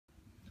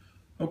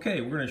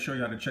Okay, we're going to show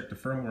you how to check the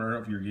firmware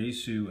of your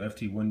Yaesu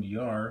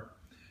FT1DR.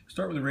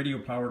 Start with the radio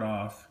powered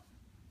off,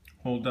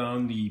 hold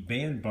down the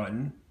band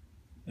button,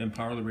 and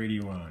power the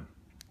radio on.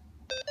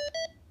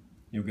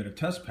 You'll get a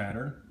test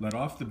pattern, let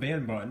off the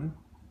band button,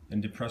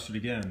 and depress it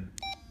again.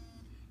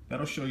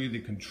 That'll show you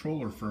the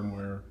controller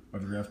firmware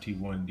of your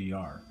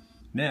FT1DR.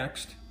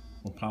 Next,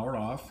 we'll power it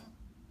off.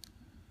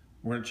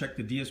 We're going to check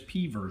the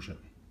DSP version.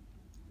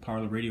 Power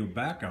the radio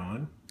back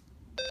on,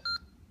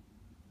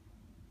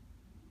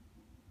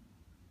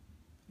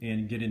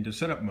 and get into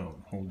setup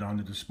mode. Hold down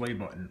the display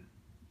button.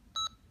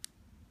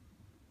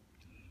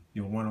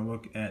 You'll want to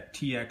look at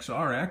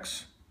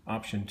TXRX,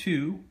 option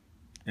 2,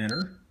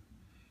 enter.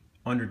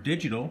 Under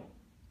digital,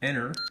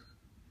 enter.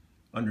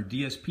 Under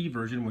DSP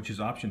version, which is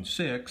option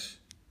 6,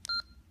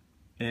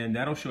 and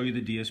that'll show you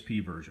the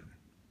DSP version.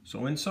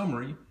 So in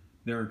summary,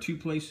 there are two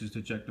places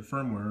to check the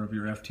firmware of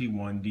your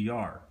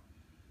FT1DR: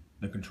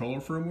 the controller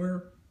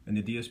firmware and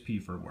the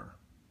DSP firmware.